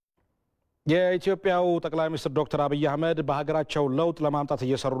ዘግቧል። የኢትዮጵያው ጠቅላይ ሚኒስትር ዶክተር አብይ አህመድ በሀገራቸው ለውጥ ለማምጣት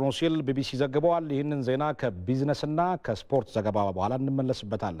እየሰሩ ነው ሲል ቢቢሲ ዘግበዋል። ይህንን ዜና ከቢዝነስና ከስፖርት ዘገባ በኋላ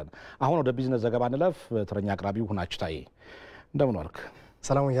እንመለስበታለን። አሁን ወደ ቢዝነስ ዘገባ እንለፍ። ተረኛ አቅራቢው ሁናችሁ ታዬ፣ እንደምን ዋልክ?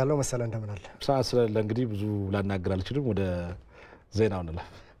 ሰላም ያለው መሰለ እንደምን አለ? ሰዓት ስለሌለ እንግዲህ ብዙ ላናገር አልችልም። ወደ ዜናው እንለፍ።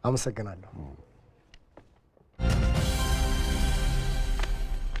 አመሰግናለሁ።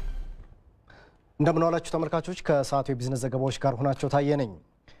 እንደምን ዋላችሁ ተመልካቾች። ከሰዓቱ የቢዝነስ ዘገባዎች ጋር ሁናችሁ ታዬ ነኝ።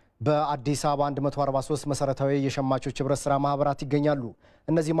 በአዲስ አበባ 143 መሰረታዊ የሸማቾች ህብረት ስራ ማህበራት ይገኛሉ።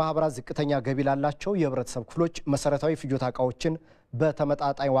 እነዚህ ማህበራት ዝቅተኛ ገቢ ላላቸው የህብረተሰብ ክፍሎች መሰረታዊ ፍጆታ እቃዎችን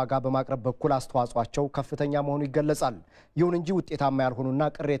በተመጣጣኝ ዋጋ በማቅረብ በኩል አስተዋጽኦአቸው ከፍተኛ መሆኑ ይገለጻል። ይሁን እንጂ ውጤታማ ያልሆኑና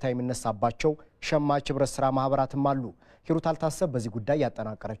ቅሬታ የሚነሳባቸው ሸማች ህብረት ስራ ማህበራትም አሉ። ሂሩት አልታሰብ በዚህ ጉዳይ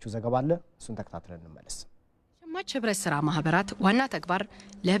ያጠናቀረችው ዘገባ አለ። እሱን ተከታትለን እንመለስ። ሸማች ህብረት ስራ ማህበራት ዋና ተግባር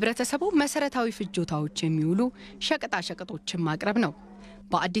ለህብረተሰቡ መሰረታዊ ፍጆታዎች የሚውሉ ሸቀጣ ሸቀጦችን ማቅረብ ነው።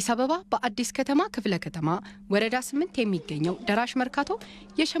 በአዲስ አበባ በአዲስ ከተማ ክፍለ ከተማ ወረዳ 8 የሚገኘው ደራሽ መርካቶ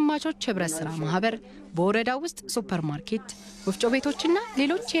የሸማቾች ህብረት ስራ ማህበር በወረዳው ውስጥ ሱፐርማርኬት፣ ወፍጮ ቤቶችና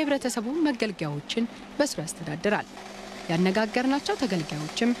ሌሎች የህብረተሰቡ መገልገያዎችን በስሩ ያስተዳድራል። ያነጋገርናቸው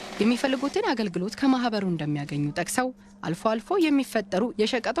ተገልጋዮችም የሚፈልጉትን አገልግሎት ከማህበሩ እንደሚያገኙ ጠቅሰው አልፎ አልፎ የሚፈጠሩ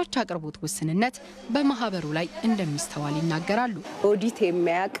የሸቀጦች አቅርቦት ውስንነት በማህበሩ ላይ እንደሚስተዋል ይናገራሉ። ኦዲት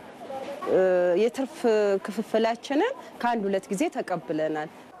የሚያቅ የትርፍ ክፍፍላችንን ከአንድ ሁለት ጊዜ ተቀብለናል።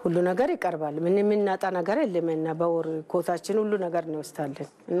 ሁሉ ነገር ይቀርባል። ምን የምናጣ ነገር የለምና በወር ኮታችን ሁሉ ነገር እንወስዳለን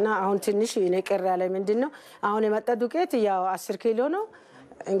እና አሁን ትንሽ የነቀር ያለ ምንድነው አሁን የመጣ ዱቄት ያው 10 ኪሎ ነው።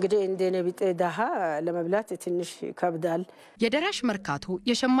 እንግዲህ እንደኔ ቢጤ ዳሃ ለመብላት ትንሽ ከብዳል። የደራሽ መርካቶ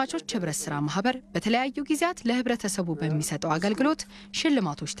የሸማቾች ህብረት ስራ ማህበር በተለያዩ ጊዜያት ለህብረተሰቡ በሚሰጠው አገልግሎት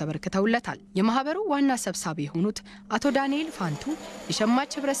ሽልማቶች ተበርክተውለታል። የማህበሩ ዋና ሰብሳቢ የሆኑት አቶ ዳንኤል ፋንቱ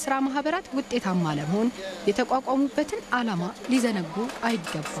የሸማች ህብረት ስራ ማህበራት ውጤታማ ለመሆን የተቋቋሙበትን ዓላማ ሊዘነጉ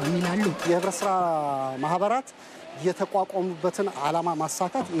አይገባም ይላሉ። የህብረት ስራ ማህበራት የተቋቋሙበትን ዓላማ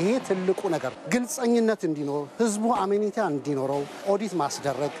ማሳካት ይሄ ትልቁ ነገር፣ ግልጸኝነት እንዲኖር፣ ህዝቡ አሜኒታ እንዲኖረው፣ ኦዲት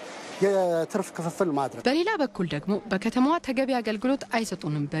ማስደረግ፣ የትርፍ ክፍፍል ማድረግ። በሌላ በኩል ደግሞ በከተማዋ ተገቢ አገልግሎት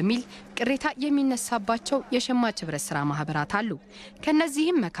አይሰጡንም በሚል ቅሬታ የሚነሳባቸው የሸማች ህብረት ስራ ማህበራት አሉ።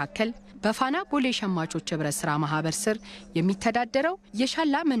 ከነዚህም መካከል በፋና ቦሌ ሸማቾች ህብረት ስራ ማህበር ስር የሚተዳደረው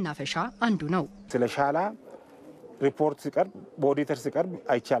የሻላ መናፈሻ አንዱ ነው። ስለ ሻላ ሪፖርት ሲቀርብ በኦዲተር ሲቀርብ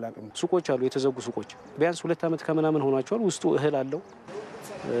አይቻላልም። ሱቆች አሉ፣ የተዘጉ ሱቆች ቢያንስ 2 ዓመት ከምናምን ሆኗቸዋል። ውስጡ እህል አለው፣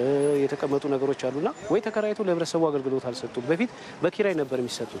 የተቀመጡ ነገሮች አሉና ወይ ተከራይቶ ለህብረተሰቡ አገልግሎት አልሰጡም። በፊት በኪራይ ነበር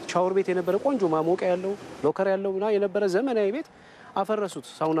የሚሰጡት። ሻወር ቤት የነበረ ቆንጆ ማሞቂያ ያለው ሎከር ያለውና የነበረ ዘመናዊ ቤት አፈረሱት።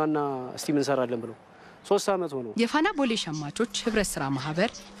 ሳውናና ስቲም እንሰራለን ብለው 3 ዓመት ሆነው። የፋና ቦሌ ሸማቾች ህብረት ስራ ማህበር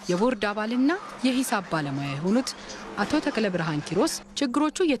የቦርድ አባልና የሂሳብ ባለሙያ የሆኑት አቶ ተክለ ብርሃን ኪሮስ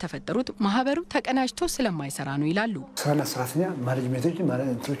ችግሮቹ የተፈጠሩት ማህበሩ ተቀናጅቶ ስለማይሰራ ነው ይላሉ። ስራና ሰራተኛ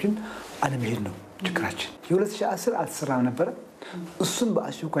ማኔጅመንቶችን አለመሄድ ነው ችግራችን። የ2010 አልተሰራም ነበረ። እሱም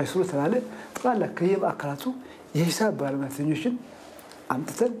በአስቸኳይ ስሩ ተባለ። ጠቅላላ ከየማዕከላቱ የሂሳብ ባለሙያተኞችን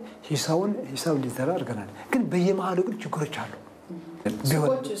አምጥተን ሂሳብ እንዲሰራ አድርገናል። ግን በየመሀሉ ግን ችግሮች አሉ።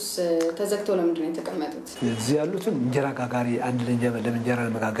 ሱቆቹስ ተዘግተው ለምንድን ነው የተቀመጡት? እዚህ ያሉትን እንጀራ ጋጋሪ አንድ ለእንጀራ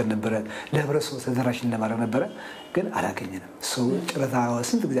ለመጋገር ነበረ፣ ለህብረተሰቡ ተደራሽን ለማድረግ ነበረ። ግን አላገኘንም። ሰው ጨረታ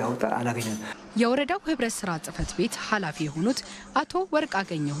ስንት ጊዜ አወጣ፣ አላገኘንም። የወረዳው ህብረት ስራ ጽህፈት ቤት ኃላፊ የሆኑት አቶ ወርቅ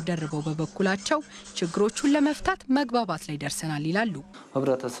አገኘሁ ደርበው በበኩላቸው ችግሮቹን ለመፍታት መግባባት ላይ ደርሰናል ይላሉ።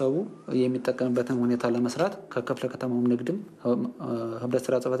 ህብረተሰቡ የሚጠቀምበትን ሁኔታ ለመስራት ከክፍለ ከተማው ንግድም ህብረት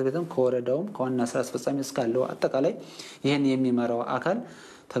ስራ ጽህፈት ቤትም ከወረዳውም ከዋና ስራ አስፈጻሚ እስካለው አጠቃላይ ይህን የሚመራው አካል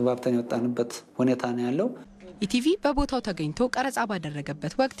ተግባብተን የወጣንበት ሁኔታ ነው ያለው። ኢቲቪ በቦታው ተገኝቶ ቀረጻ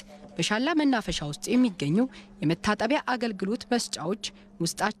ባደረገበት ወቅት በሻላ መናፈሻ ውስጥ የሚገኙ የመታጠቢያ አገልግሎት መስጫዎች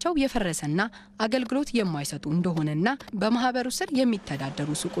ውስጣቸው የፈረሰና አገልግሎት የማይሰጡ እንደሆነና በማህበሩ ስር የሚተዳደሩ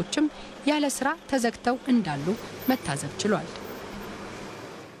ሱቆችም ያለ ስራ ተዘግተው እንዳሉ መታዘብ ችሏል።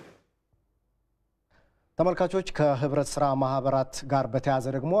 ተመልካቾች ከህብረት ስራ ማህበራት ጋር በተያያዘ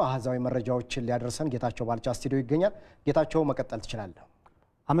ደግሞ አሃዛዊ መረጃዎችን ሊያደርሰን ጌታቸው ባልቻ ስቱዲዮ ይገኛል። ጌታቸው መቀጠል ትችላለህ።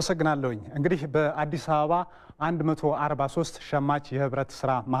 አመሰግናለሁኝ። እንግዲህ በአዲስ አበባ 143 ሸማች የህብረት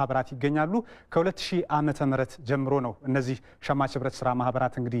ስራ ማህበራት ይገኛሉ። ከ2000 ዓመተ ምህረት ጀምሮ ነው እነዚህ ሸማች ህብረት ስራ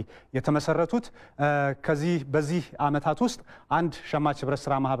ማህበራት እንግዲህ የተመሰረቱት። በዚህ ዓመታት ውስጥ አንድ ሸማች ህብረት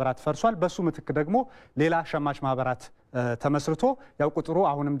ስራ ማህበራት ፈርሷል። በሱ ምትክ ደግሞ ሌላ ሸማች ማህበራት ተመስርቶ ያው ቁጥሩ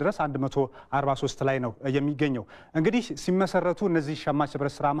አሁንም ድረስ 143 ላይ ነው የሚገኘው። እንግዲህ ሲመሰረቱ እነዚህ ሸማች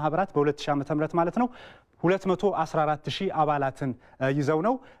ህብረት ስራ ማህበራት በ2000 ዓመተ ምህረት ማለት ነው 214,000 አባላትን ይዘው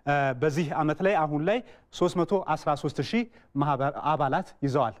ነው። በዚህ ዓመት ላይ አሁን ላይ 313,000 አባላት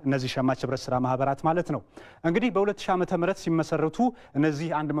ይዘዋል እነዚህ ሸማች ህብረት ስራ ማህበራት ማለት ነው። እንግዲህ በ2000 ዓመተ ምህረት ሲመሰረቱ እነዚህ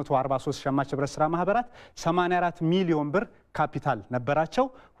 143 ሸማች ህብረት ስራ ማህበራት 84 ሚሊዮን ብር ካፒታል ነበራቸው።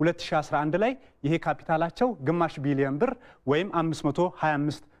 2011 ላይ ይሄ ካፒታላቸው ግማሽ ቢሊዮን ብር ወይም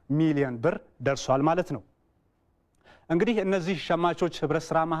 525 ሚሊዮን ብር ደርሷል ማለት ነው። እንግዲህ እነዚህ ሸማቾች ህብረት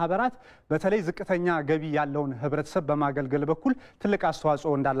ስራ ማህበራት በተለይ ዝቅተኛ ገቢ ያለውን ህብረተሰብ በማገልገል በኩል ትልቅ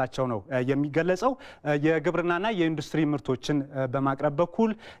አስተዋጽኦ እንዳላቸው ነው የሚገለጸው። የግብርናና የኢንዱስትሪ ምርቶችን በማቅረብ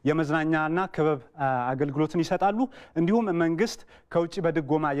በኩል የመዝናኛና ክበብ አገልግሎትን ይሰጣሉ። እንዲሁም መንግስት ከውጭ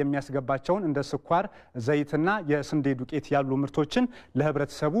በድጎማ የሚያስገባቸውን እንደ ስኳር፣ ዘይትና የስንዴ ዱቄት ያሉ ምርቶችን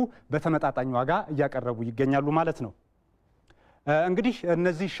ለህብረተሰቡ በተመጣጣኝ ዋጋ እያቀረቡ ይገኛሉ ማለት ነው። እንግዲህ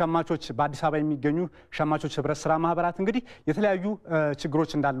እነዚህ ሸማቾች በአዲስ አበባ የሚገኙ ሸማቾች ህብረት ስራ ማህበራት እንግዲህ የተለያዩ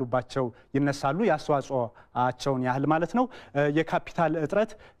ችግሮች እንዳሉባቸው ይነሳሉ። የአስተዋጽኦአቸውን ያህል ማለት ነው። የካፒታል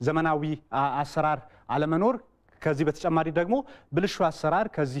እጥረት፣ ዘመናዊ አሰራር አለመኖር፣ ከዚህ በተጨማሪ ደግሞ ብልሹ አሰራር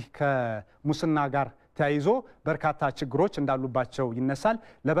ከዚህ ከሙስና ጋር ተያይዞ በርካታ ችግሮች እንዳሉባቸው ይነሳል።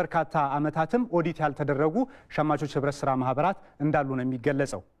 ለበርካታ ዓመታትም ኦዲት ያልተደረጉ ሸማቾች ህብረት ስራ ማህበራት እንዳሉ ነው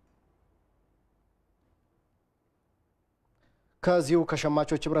የሚገለጸው። ከዚሁ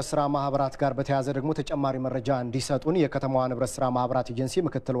ከሸማቾች ህብረት ስራ ማህበራት ጋር በተያያዘ ደግሞ ተጨማሪ መረጃ እንዲሰጡን የከተማዋን ህብረት ስራ ማህበራት ኤጀንሲ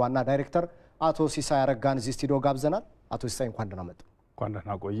ምክትል ዋና ዳይሬክተር አቶ ሲሳይ አረጋን እዚህ ስቱዲዮ ጋብዘናል። አቶ ሲሳይ እንኳን ደህና መጡ። እንኳን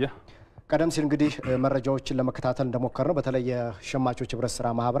ደህና ቆየ። ቀደም ሲል እንግዲህ መረጃዎችን ለመከታተል እንደሞከርነው በተለይ የሸማቾች ህብረት ስራ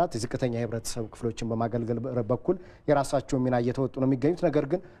ማህበራት ዝቅተኛ የህብረተሰብ ክፍሎችን በማገልገል በኩል የራሳቸውን ሚና እየተወጡ ነው የሚገኙት። ነገር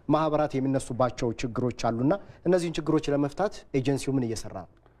ግን ማህበራት የሚነሱባቸው ችግሮች አሉና እነዚህን ችግሮች ለመፍታት ኤጀንሲው ምን እየሰራ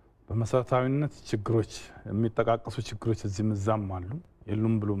ነው? በመሰረታዊነት ችግሮች የሚጠቃቀሱ ችግሮች እዚህም እዛም አሉ።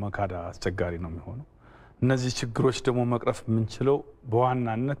 የሉም ብሎ መካዳ አስቸጋሪ ነው የሚሆነው። እነዚህ ችግሮች ደግሞ መቅረፍ የምንችለው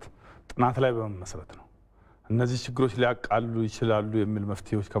በዋናነት ጥናት ላይ በመመስረት ነው። እነዚህ ችግሮች ሊያቃሉ ይችላሉ የሚል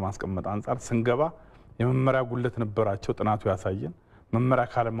መፍትሄዎች ከማስቀመጥ አንጻር ስንገባ የመመሪያ ጉድለት ነበራቸው። ጥናቱ ያሳየን መመሪያ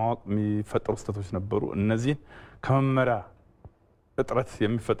ካለማወቅ የሚፈጠሩ ስህተቶች ነበሩ። እነዚህን ከመመሪያ እጥረት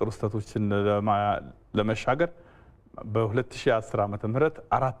የሚፈጠሩ ስህተቶችን ለመሻገር በ2010 ዓመተ ምህረት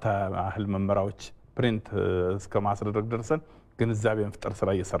 4 ያህል መመሪያዎች ፕሪንት እስከ ማስደረግ ደርሰን ግንዛቤ መፍጠር ስራ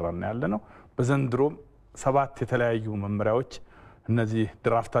እየሰራን ያለ ነው። በዘንድሮም 7 የተለያዩ መመሪያዎች እነዚህ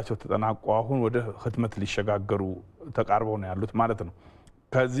ድራፍታቸው ተጠናቆ አሁን ወደ ህትመት ሊሸጋገሩ ተቃርበው ነው ያሉት ማለት ነው።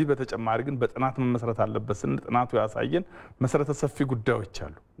 ከዚህ በተጨማሪ ግን በጥናት መመስረት አለበት ስንል ጥናቱ ያሳየን መሰረተ ሰፊ ጉዳዮች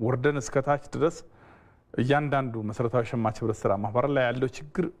አሉ። ወርደን እስከታች ድረስ እያንዳንዱ መሰረታዊ ሸማች ህብረት ስራ ማህበር ላይ ያለው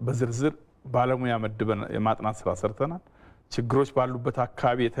ችግር በዝርዝር ባለሙያ መድበን የማጥናት ስራ ሰርተናል። ችግሮች ባሉበት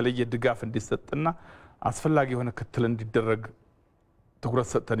አካባቢ የተለየ ድጋፍ እንዲሰጥና አስፈላጊ የሆነ ክትል እንዲደረግ ትኩረት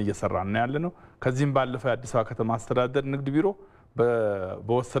ሰጥተን እየሰራን ነው ያለነው። ከዚህም ባለፈ የአዲስ አበባ ከተማ አስተዳደር ንግድ ቢሮ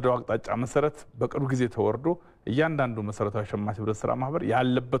በወሰደው አቅጣጫ መሰረት በቅርብ ጊዜ ተወርዶ እያንዳንዱ መሰረታዊ ሸማች ህብረት ስራ ማህበር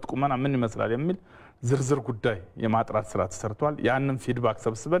ያለበት ቁመና ምን ይመስላል የሚል ዝርዝር ጉዳይ የማጥራት ስራ ተሰርቷል። ያንን ፊድባክ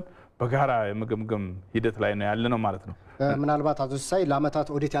ሰብስበን በጋራ የመገምገም ሂደት ላይ ነው ያለነው ማለት ነው። ምናልባት አቶ ሲሳይ ለአመታት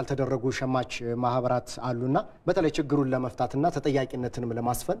ኦዲት ያልተደረጉ ሸማች ማህበራት አሉና በተለይ ችግሩን ለመፍታትና ተጠያቂነትንም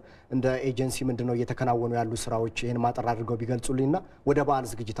ለማስፈን እንደ ኤጀንሲ ምንድነው እየተከናወኑ ያሉ ስራዎች ይሄን ማጠር አድርገው ቢገልጹልኝና ወደ በዓል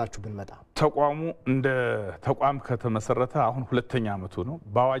ዝግጅታችሁ ብንመጣ። ተቋሙ እንደ ተቋም ከተመሰረተ አሁን ሁለተኛ አመቱ ነው።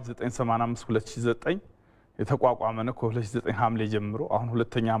 በአዋጅ 985 2009 የተቋቋመ ነው። ከ2009 ሐምሌ ጀምሮ አሁን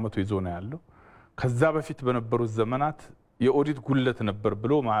ሁለተኛ አመቱ ይዞ ነው ያለው። ከዛ በፊት በነበሩት ዘመናት የኦዲት ጉለት ነበር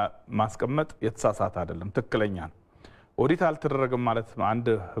ብሎ ማስቀመጥ የተሳሳተ አይደለም፣ ትክክለኛ ነው። ኦዲት አልተደረገም ማለት ነው አንድ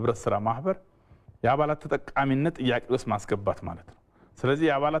ህብረት ስራ ማህበር የአባላት ተጠቃሚነት ጥያቄ ውስጥ ማስገባት ማለት ነው። ስለዚህ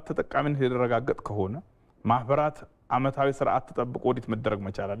የአባላት ተጠቃሚነት የተረጋገጠ ከሆነ ማህበራት አመታዊ ስርዓት ተጠብቆ ኦዲት መደረግ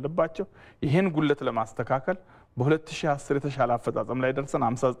መቻል አለባቸው። ይሄን ጉለት ለማስተካከል በ2010 የተሻለ አፈጻጸም ላይ ደርሰን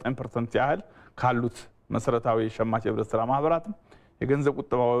 59% ያህል ካሉት መሰረታዊ ሸማች ህብረት ስራ ማህበራት የገንዘብ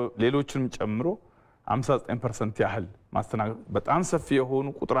ቁጠባ ሌሎችንም ጨምሮ 59% ያህል ማስተናገድ በጣም ሰፊ የሆኑ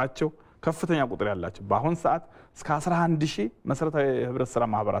ቁጥራቸው ከፍተኛ ቁጥር ያላቸው በአሁን ሰዓት እስከ 11000 መሰረታዊ ህብረት ስራ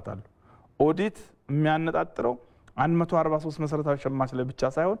ማህበራት አሉ። ኦዲት የሚያነጣጥረው 143 መሰረታዊ ሸማች ላይ ብቻ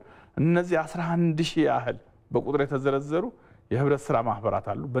ሳይሆን እነዚህ 11000 ያህል በቁጥር የተዘረዘሩ የህብረት ስራ ማህበራት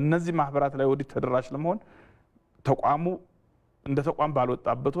አሉ። በእነዚህ ማህበራት ላይ ኦዲት ተደራሽ ለመሆን ተቋሙ እንደ ተቋም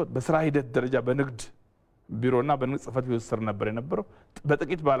ባልወጣበት ወቅት በስራ ሂደት ደረጃ በንግድ ቢሮና በንግድ ጽህፈት ቤት ስር ነበር የነበረው።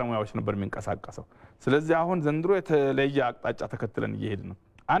 በጥቂት ባለሙያዎች ነበር የሚንቀሳቀሰው። ስለዚህ አሁን ዘንድሮ የተለየ አቅጣጫ ተከትለን እየሄድን ነው።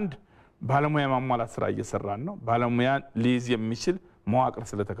 አንድ ባለሙያ ማሟላት ስራ እየሰራን ነው። ባለሙያ ሊይዝ የሚችል መዋቅር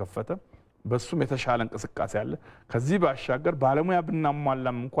ስለተከፈተ በሱም የተሻለ እንቅስቃሴ አለ። ከዚህ ባሻገር ባለሙያ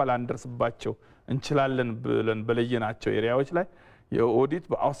ብናሟላም እንኳን ላንደርስባቸው እንችላለን ብለን በለየናቸው ኤሪያዎች ላይ የኦዲት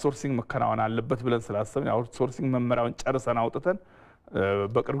በአውትሶርሲንግ መከናወን አለበት ብለን ስላሰብን የአውትሶርሲንግ መመሪያውን ጨርሰን አውጥተን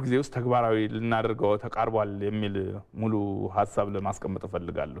በቅርብ ጊዜ ውስጥ ተግባራዊ ልናደርገው ተቃርቧል የሚል ሙሉ ሀሳብ ለማስቀመጥ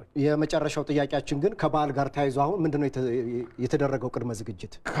ፈልጋለሁ። የመጨረሻው ጥያቄያችን ግን ከበዓል ጋር ተያይዞ አሁን ምንድነው የተደረገው ቅድመ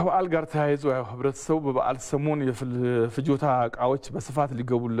ዝግጅት? ከበዓል ጋር ተያይዞ ያው ህብረተሰቡ በበዓል ሰሞን የፍጆታ እቃዎች በስፋት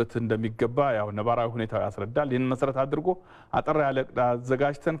ሊገቡለት እንደሚገባ ያው ነባራዊ ሁኔታው ያስረዳል። ይህን መሰረት አድርጎ አጠር ያለ ዕቅድ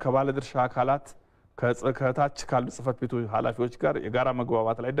አዘጋጅተን ከባለድርሻ አካላት ከታች ካሉ ጽህፈት ቤቶች ኃላፊዎች ጋር የጋራ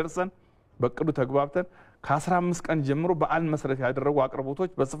መግባባት ላይ ደርሰን በቅዱ ተግባብተን ከ15 ቀን ጀምሮ በዓል መሰረት ያደረጉ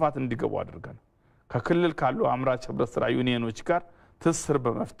አቅርቦቶች በስፋት እንዲገቡ አድርገን ከክልል ካሉ አምራች ህብረት ስራ ዩኒየኖች ጋር ትስስር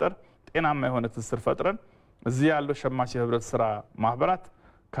በመፍጠር ጤናማ የሆነ ትስስር ፈጥረን እዚህ ያለው ሸማች የህብረት ስራ ማህበራት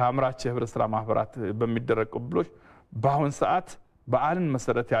ከአምራች የህብረት ስራ ማህበራት በሚደረግ ቅብብሎች በአሁን ሰዓት በዓልን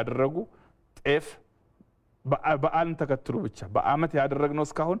መሰረት ያደረጉ ጤፍ በዓልን ተከትሎ ብቻ በአመት ያደረግነው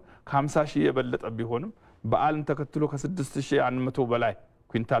እስካሁን ከ50,000 የበለጠ ቢሆንም በዓልን ተከትሎ ከ6,100 በላይ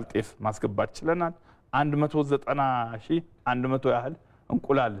ኩንታል ጤፍ ማስገባት ችለናል። 190,100 ያህል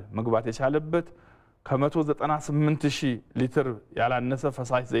እንቁላል መግባት የቻለበት ከ198,000 ሊትር ያላነሰ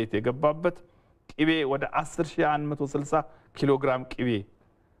ፈሳሽ ዘይት የገባበት ቅቤ ወደ 10,160 ኪሎ ግራም ቅቤ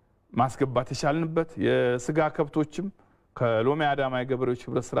ማስገባት የቻልንበት የስጋ ከብቶችም ከሎሚ አዳማ የገበሬዎች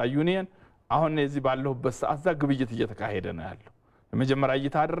ህብረት ስራ ዩኒየን አሁን እዚህ ባለሁበት ሰዓት ግብይት እየተካሄደ ነው ያለው። የመጀመሪያ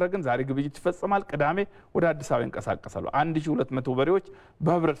እይታ አደረግን። ዛሬ ግብይት ይፈጸማል። ቅዳሜ ወደ አዲስ አበባ እንቀሳቀሳሉ። 1200 በሬዎች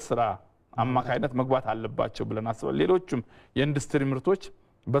በህብረት ስራ አማካይነት መግባት አለባቸው ብለን አስበን ሌሎችም የኢንዱስትሪ ምርቶች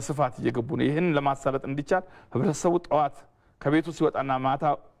በስፋት እየገቡ ነው። ይህን ለማሳለጥ እንዲቻል ህብረተሰቡ ጠዋት ከቤቱ ሲወጣና ማታ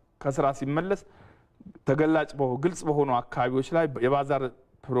ከስራ ሲመለስ ተገላጭ ግልጽ በሆኑ አካባቢዎች ላይ የባዛር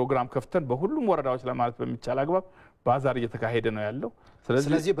ፕሮግራም ከፍተን በሁሉም ወረዳዎች ላይ ማለት በሚቻል አግባብ ባዛር እየተካሄደ ነው ያለው።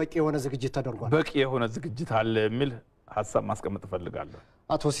 ስለዚህ በቂ የሆነ ዝግጅት ተደርጓል። በቂ የሆነ ዝግጅት አለ የሚል ሀሳብ ማስቀመጥ እፈልጋለሁ።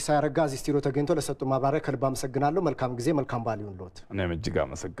 አቶ ሲሳይ አረጋ እዚህ ስቱዲዮ ተገኝቶ ለሰጡ ማብራሪያ ከልብ አመሰግናለሁ። መልካም ጊዜ፣ መልካም በዓል ይሁንልዎት። እኔም እጅግ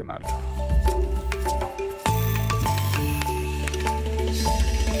አመሰግናለሁ።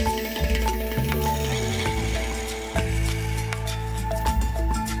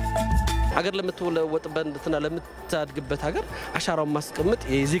 ሀገር ለምትለወጥበትና ለምታድግበት ሀገር አሻራውን ማስቀመጥ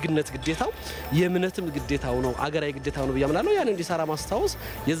የዜግነት ግዴታው የእምነትም ግዴታው ነው፣ አገራዊ ግዴታው ነው ብያምናለሁ። ያን እንዲሰራ ማስታወስ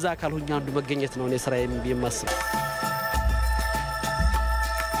የዛ አካል ሆኜ አንዱ መገኘት ነው እኔ ስራ የማስበው።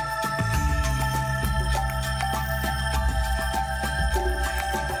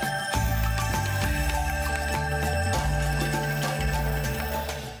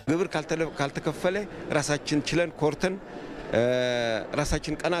 ግብር ካልተከፈለ ራሳችን ችለን ኮርተን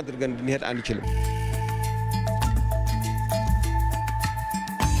ራሳችን ቀና አድርገን እንድንሄድ አንችልም።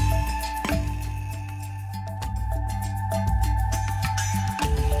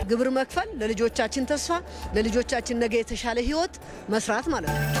 ግብር መክፈል ለልጆቻችን ተስፋ ለልጆቻችን ነገ የተሻለ ህይወት መስራት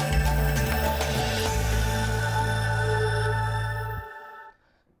ማለት ነው።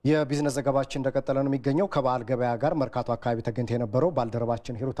 የቢዝነስ ዘገባችን እንደቀጠለ ነው የሚገኘው። ከበዓል ገበያ ጋር መርካቶ አካባቢ ተገኝታ የነበረው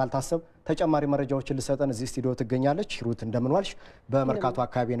ባልደረባችን ሂሩት አልታሰብ ተጨማሪ መረጃዎችን ልሰጠን እዚህ ስቱዲዮ ትገኛለች። ሂሩት እንደምንዋልሽ? በመርካቶ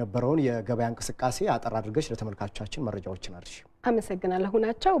አካባቢ የነበረውን የገበያ እንቅስቃሴ አጠር አድርገሽ ለተመልካቾቻችን መረጃዎችን አድርሽ። አመሰግናለሁ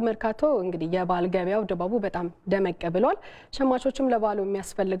ናቸው። መርካቶ እንግዲህ የበዓል ገበያው ድባቡ በጣም ደመቅ ብሏል። ሸማቾችም ለበዓሉ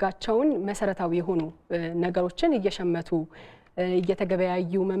የሚያስፈልጋቸውን መሰረታዊ የሆኑ ነገሮችን እየሸመቱ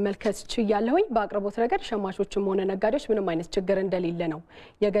እየተገበያዩ መመልከት ችያለሁኝ። በአቅርቦት ረገድ ሸማቾችም ሆነ ነጋዴዎች ምንም አይነት ችግር እንደሌለ ነው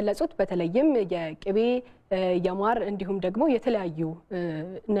የገለጹት። በተለይም የቅቤ የማር እንዲሁም ደግሞ የተለያዩ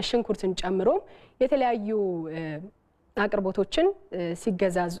ሽንኩርትን ጨምሮ የተለያዩ አቅርቦቶችን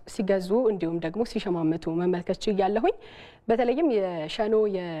ሲገዙ እንዲሁም ደግሞ ሲሸማመቱ መመልከት ችያለሁኝ። በተለይም የሸኖ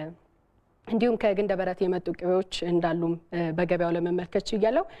እንዲሁም ከግንደበረት የመጡ ቅቤዎች እንዳሉም በገበያው ለመመልከት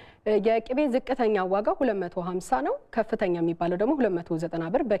ችያለሁ። የቅቤ ዝቅተኛ ዋጋው 250 ነው። ከፍተኛ የሚባለው ደግሞ 290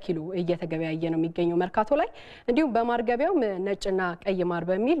 ብር በኪሎ እየተገበያየ ነው የሚገኘው መርካቶ ላይ። እንዲሁም በማር ገበያው ነጭና ቀይ ማር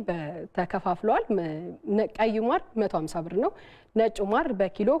በሚል ተከፋፍለዋል። ቀይ ማር 150 ብር ነው። ነጭ ማር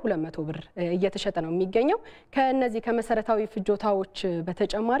በኪሎ 200 ብር እየተሸጠ ነው የሚገኘው። ከነዚህ ከመሰረታዊ ፍጆታዎች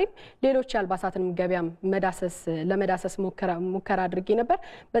በተጨማሪም ሌሎች የአልባሳትን ገበያም ለመዳሰስ ሙከራ አድርጌ ነበር።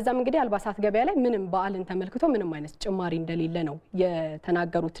 በዛም እንግዲህ አልባሳት ገበያ ላይ ምንም በዓልን ተመልክቶ ምንም አይነት ጭማሪ እንደሌለ ነው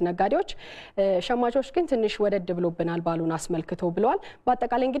የተናገሩት ነጋዴዎች። ሸማቾች ግን ትንሽ ወደድ ብሎብናል በዓሉን አስመልክቶ ብለዋል።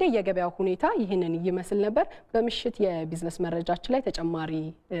 በአጠቃላይ እንግዲህ የገበያው ሁኔታ ይህንን ይመስል ነበር። በምሽት የቢዝነስ መረጃችን ላይ ተጨማሪ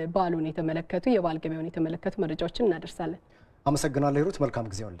በዓሉን የተመለከቱ የበዓል ገበያውን የተመለከቱ መረጃዎችን እናደርሳለን። አመሰግናለሁ ሂሩት፣ መልካም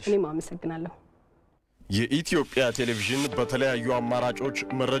ጊዜ ይሁንልሽ። እኔም አመሰግናለሁ። የኢትዮጵያ ቴሌቪዥን በተለያዩ አማራጮች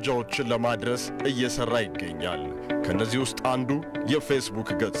መረጃዎችን ለማድረስ እየሰራ ይገኛል። ከነዚህ ውስጥ አንዱ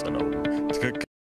የፌስቡክ ገጽ ነው።